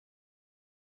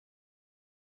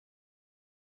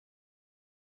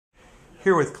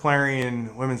Here with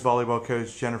Clarion women's volleyball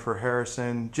coach Jennifer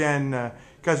Harrison. Jen, you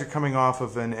guys are coming off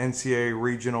of an NCAA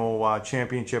regional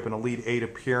championship and Elite Eight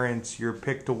appearance. You're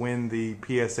picked to win the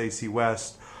PSAC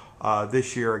West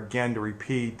this year again to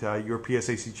repeat. You're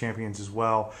PSAC champions as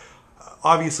well.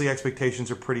 Obviously,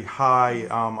 expectations are pretty high.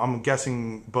 I'm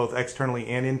guessing both externally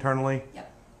and internally.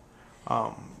 Yep.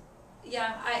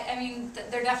 Yeah, I mean,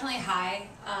 they're definitely high,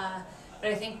 but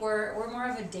I think we're more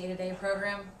of a day-to-day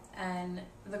program, and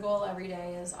the goal every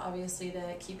day is obviously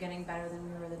to keep getting better than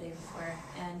we were the day before,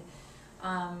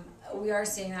 and we are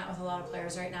seeing that with a lot of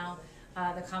players right now.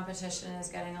 The competition is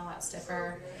getting a lot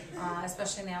stiffer,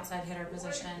 especially in the outside hitter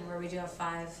position, where we do have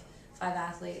five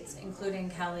athletes, including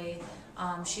Kelly.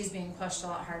 She's being pushed a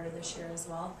lot harder this year as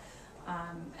well.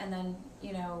 And then,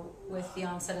 you know, with the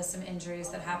onset of some injuries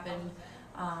that happened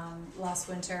last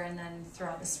winter and then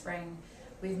throughout the spring,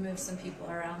 we've moved some people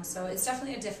around. So it's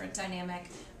definitely a different dynamic.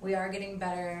 We are getting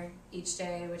better each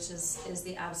day, which is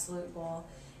the absolute goal.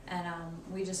 And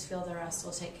we just feel the rest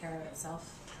will take care of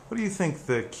itself. What do you think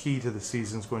the key to the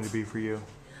season is going to be for you?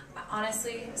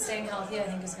 Honestly, staying healthy I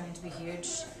think is going to be huge.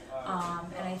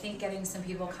 And I think getting some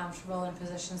people comfortable in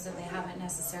positions that they haven't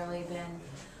necessarily been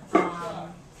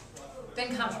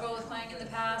comfortable with playing in the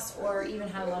past, or even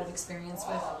had a lot of experience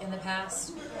with in the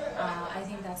past. I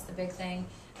think that's the big thing.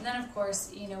 And then of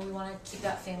course, you know, we want to keep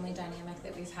that family dynamic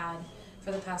that we've had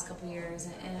for the past couple of years,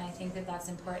 and I think that that's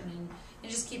important, and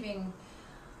just keeping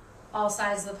all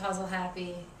sides of the puzzle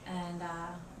happy and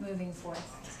moving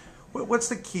forth. What's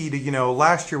the key to, you know,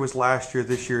 last year was last year,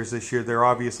 this year is this year. They're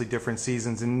obviously different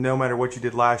seasons, and no matter what you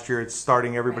did last year, it's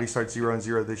starting, everybody starts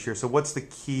 0-0 this year. So what's the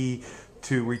key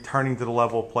to returning to the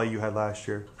level of play you had last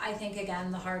year? I think,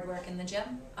 again, the hard work in the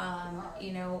gym.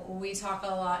 You know, we talk a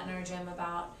lot in our gym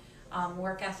about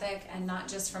work ethic, and not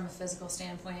just from a physical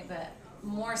standpoint, but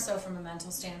more so from a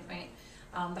mental standpoint.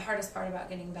 The hardest part about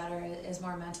getting better is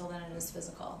more mental than it is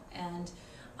physical. And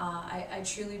I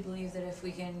truly believe that if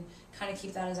we can kind of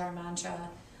keep that as our mantra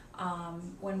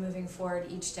when moving forward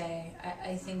each day,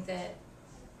 I think that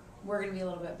we're going to be a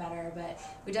little bit better. But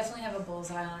we definitely have a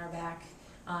bullseye on our back.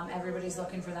 Everybody's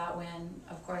looking for that win,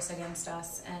 of course, against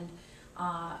us. And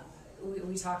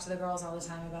we talk to the girls all the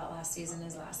time about last season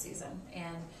is last season.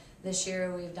 And this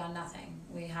year we've done nothing.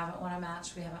 We haven't won a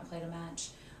match. We haven't played a match.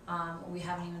 We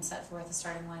haven't even set forth a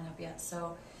starting lineup yet.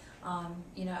 So,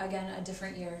 you know, again, a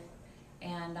different year.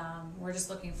 And we're just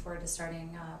looking forward to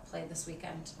starting play this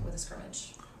weekend with a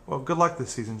scrimmage. Well, good luck this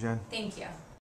season, Jen. Thank you.